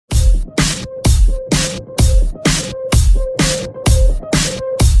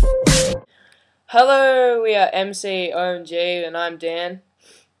Hello, we are MC OMG, and I'm Dan.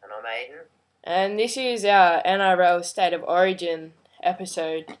 And I'm Aiden. And this is our NRL State of Origin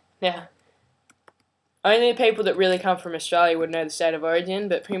episode. Now, only the people that really come from Australia would know the State of Origin,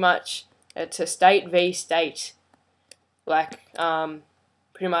 but pretty much it's a state v state. Pretty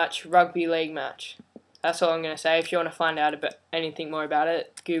much rugby league match. That's all I'm going to say. If you want to find out about anything more about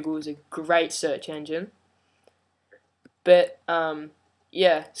it, Google is a great search engine. But,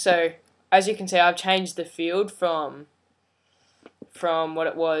 yeah, so as you can see, I've changed the field from what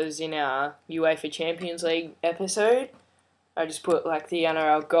it was in our UEFA Champions League episode. I just put like the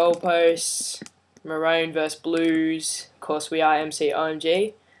NRL goalposts, maroon versus blues. Of course, we are MC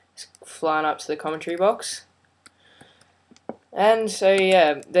OMG. Just flying up to the commentary box. And so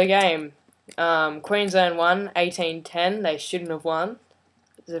yeah, the game. Queensland won 18-10. They shouldn't have won.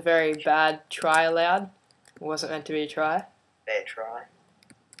 It was a very bad try allowed. It wasn't meant to be a try. Fair try.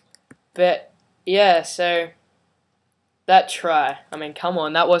 But yeah, so that try. I mean, come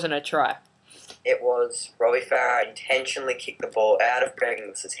on, that wasn't a try. It was. Robbie Farah intentionally kicked the ball out of Greg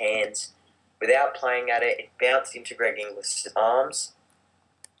Inglis's hands. Without playing at it, it bounced into Greg Inglis's arms.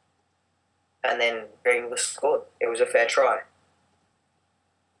 And then Greg Inglis scored. It was a fair try.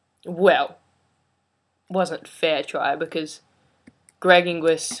 Well, wasn't fair try because Robbie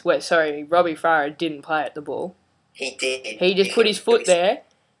Farah didn't play at the ball. He did. He just put his foot there,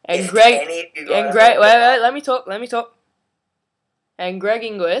 and wait, let me talk. And Greg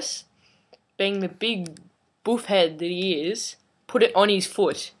Inglis, being the big buff head that he is, put it on his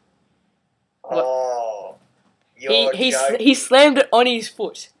foot. Oh, you're joking. He slammed it on his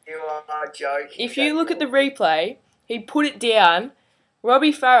foot. You are joking. If you look at the replay, he put it down.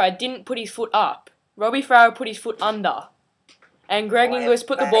 Robbie Farah didn't put his foot up. Robbie Farah put his foot under. And Greg Inglis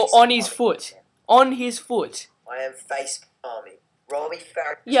put the ball on his foot. On his foot. I am face palming. Robbie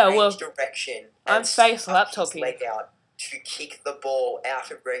Farah changed direction I'm face laptoping. His leg out to kick the ball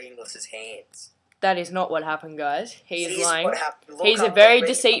out of Greg Inglis's hands. That is not what happened, guys. He is lying. He's a very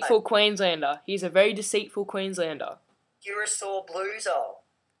deceitful Queenslander. He's a very deceitful Queenslander. You're a sore blueser.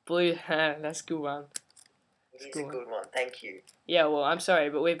 Blue, that's a good one. It is a good one, thank you. Yeah, well, I'm sorry,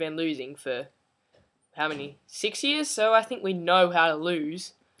 but we've been losing for, how many? 6 years? So I think we know how to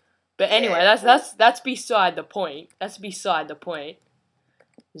lose. But anyway, that's beside the point. That's beside the point.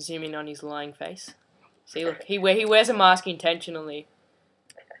 Zoom in on his lying face. See, look, he wears a mask intentionally.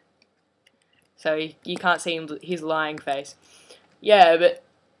 So you can't see his lying face. Yeah, but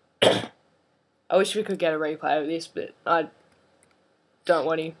I wish we could get a replay of this, but I don't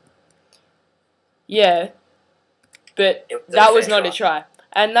want to. Yeah, but that was not a try,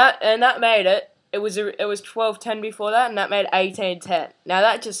 and that made it. It was 12-10 before that, and that made 18-10. Now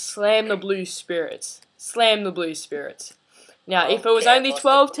that just slammed the Blues spirits. Slammed the Blues spirits. Now, if it was only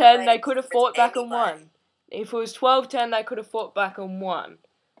 12-10, they could have fought back and won. If it was 12-10, they could have fought back and won.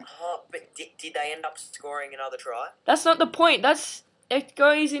 But did they end up scoring another try? That's not the point. It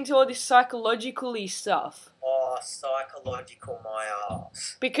goes into all this psychologically stuff. Oh, psychological, my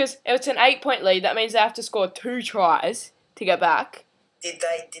ass. Because it's an 8-point lead, that means they have to score 2 tries to get back. Did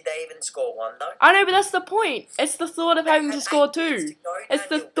they even score one though? I know, but that's the point. It's the thought of having to score 2. It's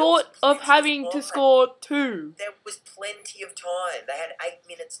the thought of having to score 2. There was plenty of time. They had 8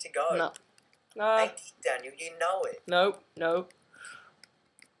 minutes to go. No. They did, Daniel. You know it.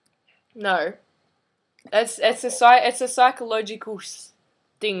 No. It's a psychological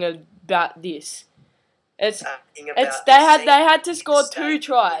thing about this. They had to score 2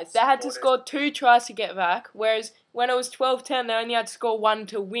 tries. They had to score 2 tries to get back. Whereas when it was 12-10, they only had to score 1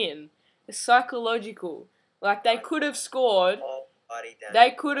 to win. It's psychological. Like they could have scored.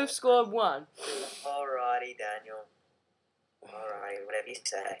 They could have scored 1. Alrighty, Daniel. Alrighty, whatever you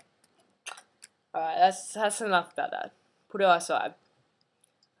say. Alright, that's enough about that. Put it aside.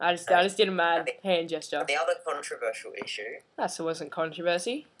 I just did a mad hand gesture. The other controversial issue. That wasn't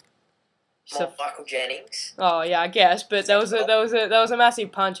controversy. Michael Jennings. Oh yeah, I guess, but there was a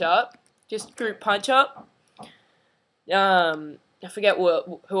massive punch up, just group punch up. I forget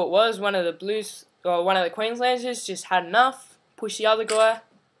who it was. One of the Blues or one of the Queenslanders just had enough. Push the other guy,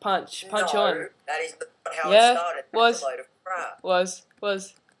 punch on. That is not how it started. Was a load of crap. Was.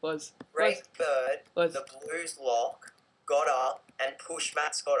 Greg Bird, the Blues lock, got up and pushed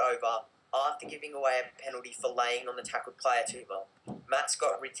Matt Scott over after giving away a penalty for laying on the tackled player too long. Matt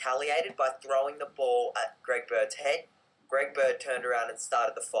Scott retaliated by throwing the ball at Greg Bird's head. Greg Bird turned around and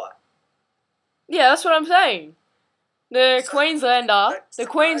started the fight. Yeah, that's what I'm saying. The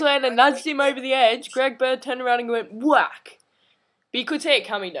Queenslander nudged him over the edge. Greg Bird turned around and went whack. But you could see it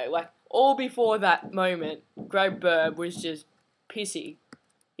coming though. Like all before that moment, Greg Bird was just pissy.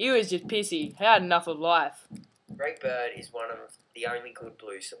 He was just pissy. He had enough of life. Greg Bird is one of the only good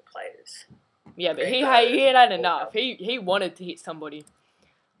Blues players. Yeah, but Greg he Bird had enough. He wanted to hit somebody.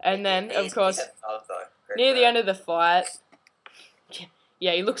 And then, of course, near the end of the fight,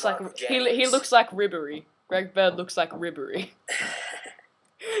 yeah, he looks like he looks like Ribery. Greg Bird looks like Ribery.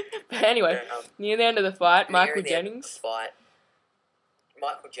 But anyway, near the end of the fight, Michael Jennings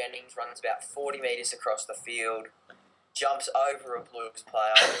runs about 40 metres across the field, jumps over a Blues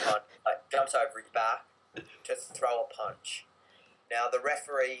player, jumps over his back to throw a punch. Now the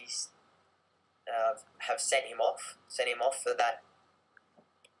referees have sent him off for that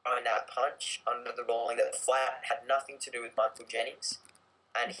punch under the ruling that the fight had nothing to do with Michael Jennings,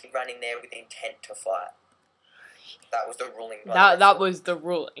 and he ran in there with intent to fight. That was the ruling. That was the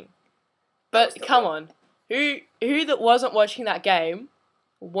ruling. But come on, who that wasn't watching that game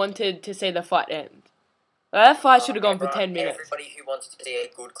wanted to see the fight end? That fight should have gone for 10 minutes. Everybody who wants to see a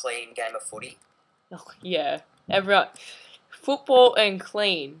good, clean game of footy. Oh, yeah, everyone. Football and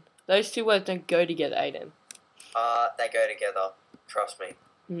clean. Those two words don't go together, Aiden. They go together. Trust me.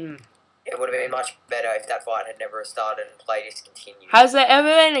 Hmm. It would have been much better if that fight had never started and play discontinued. Has there ever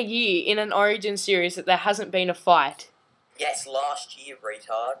been a year in an Origin series that there hasn't been a fight? Yes, last year,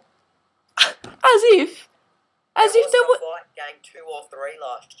 retard. As if there was fight game 2 or 3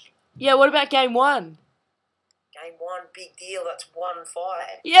 last year. Yeah, what about game 1? Game 1, big deal. That's one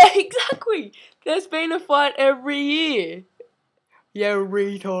fight. Yeah, exactly. There's been a fight every year. Yeah,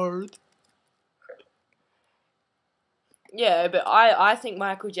 retard. Yeah, but I think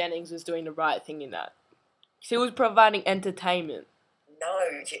Michael Jennings was doing the right thing in that. He was providing entertainment. No.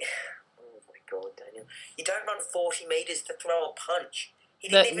 Oh my God, Daniel. You don't run 40 metres to throw a punch. He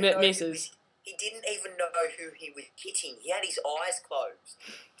didn't even know misses. He didn't even know who he was hitting. He had his eyes closed.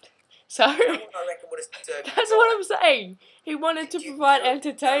 So, I reckon would have served that's what I'm saying. He wanted to provide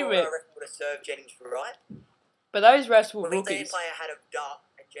entertainment. I reckon would have served Jennings right. But those refs were The rookies. player had a duck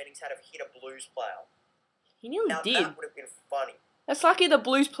and Jennings had to hit a Blues player. He nearly did. That would have been funny. That's lucky the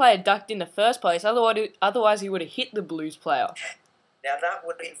Blues player ducked in the first place. Otherwise he would have hit the Blues player. Now that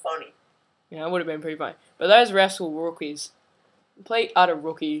would have been funny. Yeah, it would have been pretty funny. But those refs were rookies. Complete utter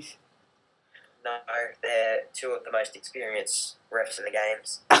rookies. No, they're 2 of the most experienced refs in the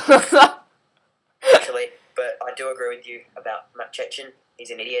games. Actually, but I do agree with you about Matt Chechen. He's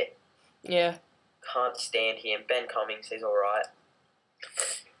an idiot. Yeah. Can't stand him. Ben Cummings, he's alright.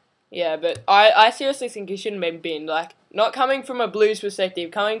 Yeah, but I seriously think he shouldn't have been binned. Like, not coming from a Blues perspective,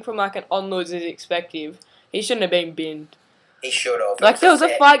 coming from like an onlookers perspective, he shouldn't have been binned. He should have. Like, there was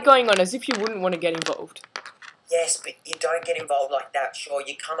a fight going on as if you wouldn't want to get involved. Yes, but you don't get involved like that. Sure,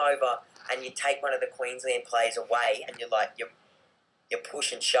 you come over and you take one of the Queensland players away and you're like, you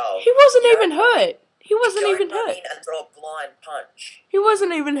push and shove. He wasn't even hurt. He wasn't even hurt. And throw a blind punch. He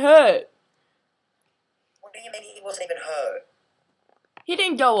wasn't even hurt. What do you mean he wasn't even hurt? He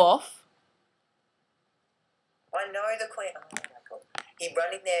didn't go off. I know the Queen. Oh my God. He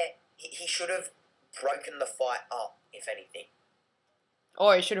ran in there. He should have broken the fight up, if anything.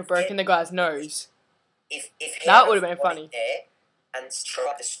 Or he should have broken the guy's nose. If that would have been funny. There and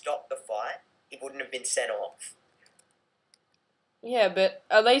tried to stop the fight, he wouldn't have been sent off. Yeah, but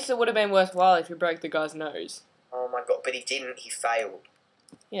at least it would have been worthwhile if he broke the guy's nose. Oh my God, but he didn't. He failed.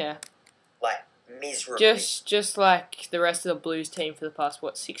 Yeah. Like, miserably. Just like the rest of the Blues team for the past,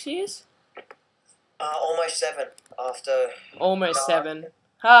 6 years? Almost 7 after... Almost 7.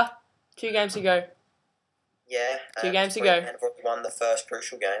 Ha! 2 games ago. Yeah. 2 games ago. And won the first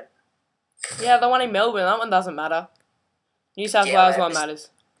crucial game. Yeah, the one in Melbourne, that one doesn't matter. New South Wales one matters.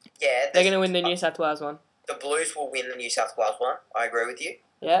 Yeah. They're going to win the New South Wales one. The Blues will win the New South Wales one. I agree with you.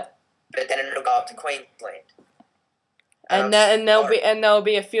 Yeah. But then it'll go up to Queensland. And there'll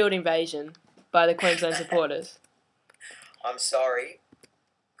be a field invasion by the Queensland supporters. I'm sorry.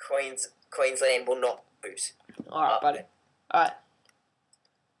 Queensland will not lose. Alright, buddy. Alright.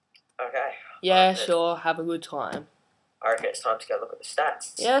 Okay. Yeah, sure. Have a good time. I reckon it's time to go look at the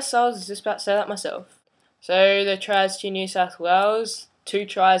stats. Yes, I was just about to say that myself. So, the tries to New South Wales, 2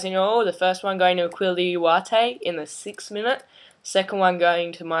 tries in all. The first one going to Aquila Uwate in the 6th minute. Second one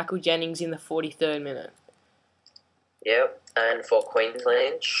going to Michael Jennings in the 43rd minute. Yep, and for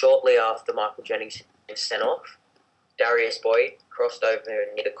Queensland, shortly after Michael Jennings was sent off, Darius Boyd crossed over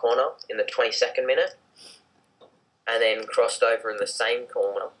near the corner in the 22nd minute, and then crossed over in the same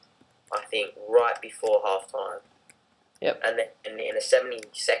corner, I think, right before half-time. Yep. And then in the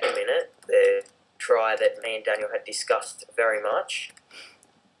 72nd minute, the try that me and Daniel had discussed very much,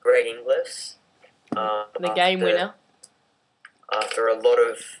 Greg Inglis. The game winner. After a lot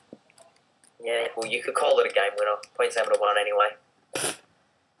of... Yeah, well, you could call it a game winner. Queensland would have won anyway.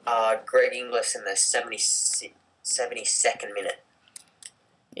 Greg Inglis in the 72nd minute.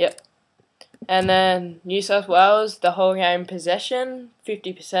 Yep. And then New South Wales, the whole game possession,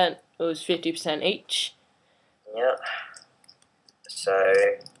 50%. It was 50% each. Yep. So,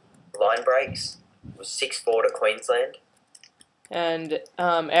 line breaks was 6-4 to Queensland. And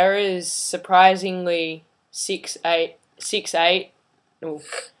errors, surprisingly, 6-8. 6-8. Oh,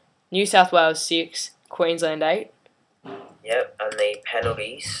 New South Wales 6, Queensland 8. Yep, and the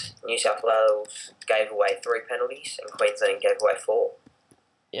penalties, New South Wales gave away 3 penalties and Queensland gave away 4.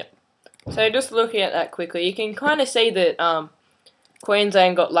 Yep. So just looking at that quickly, you can kind of see that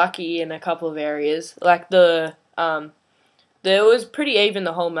Queensland got lucky in a couple of areas. Like it was pretty even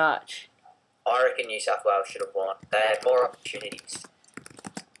the whole match. I reckon New South Wales should have won. They had more opportunities.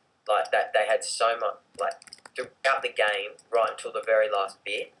 Like that, they had so much. Like throughout the game, right until the very last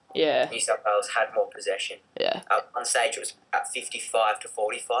bit. Yeah. New South Wales had more possession. Yeah. At one stage, it was at 55 to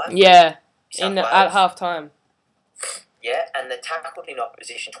 45. Yeah. At half time. Yeah, and they tackled in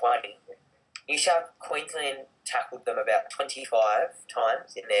opposition 20. Queensland tackled them about 25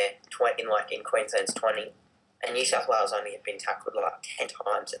 times in Queensland's 20, and New South Wales only had been tackled like 10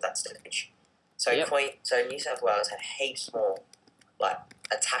 times at that stage. So Yep. So New South Wales had heaps more like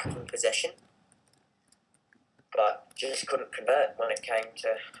attacking possession, but just couldn't convert when it came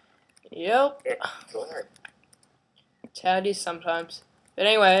to Yep. scoring. That's how it is sometimes. But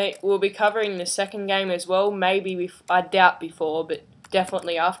anyway, we'll be covering the second game as well. Maybe, I doubt before, but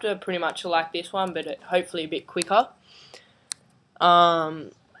definitely after. Pretty much like this one, but hopefully a bit quicker.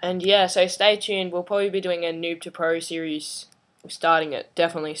 And yeah, so stay tuned. We'll probably be doing a Noob to Pro series.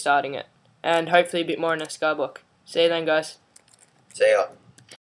 Definitely starting it. And hopefully a bit more in a Skybook. See you then, guys. See ya.